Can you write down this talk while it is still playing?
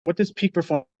What does peak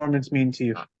performance mean to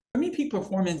you? For me, peak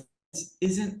performance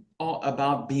isn't all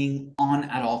about being on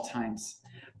at all times.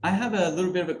 I have a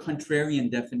little bit of a contrarian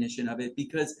definition of it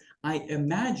because I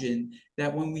imagine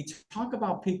that when we talk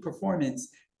about peak performance,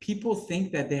 people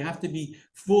think that they have to be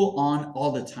full on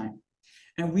all the time.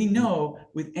 And we know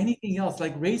with anything else,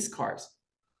 like race cars,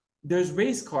 there's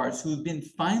race cars who've been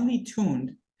finely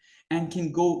tuned and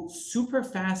can go super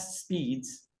fast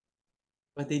speeds,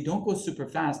 but they don't go super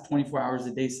fast 24 hours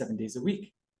a day, 7 days a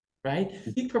week, right?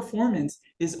 Peak performance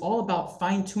is all about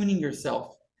fine tuning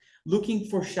yourself, looking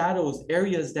for shadows,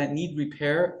 areas that need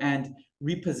repair and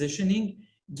repositioning,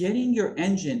 getting your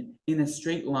engine in a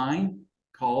straight line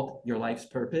called your life's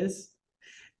purpose,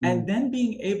 and Mm. then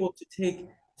being able to take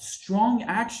strong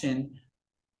action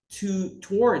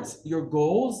towards your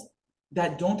goals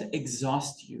that don't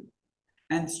exhaust you.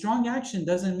 And strong action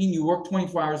doesn't mean you work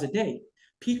 24 hours a day.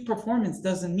 Peak performance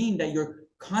doesn't mean that you're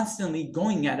constantly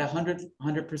going at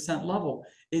 100% level.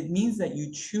 It means that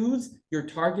you choose your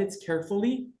targets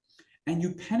carefully and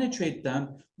you penetrate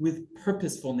them with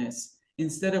purposefulness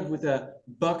instead of with a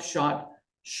buckshot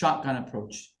shotgun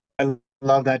approach. I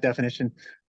love that definition.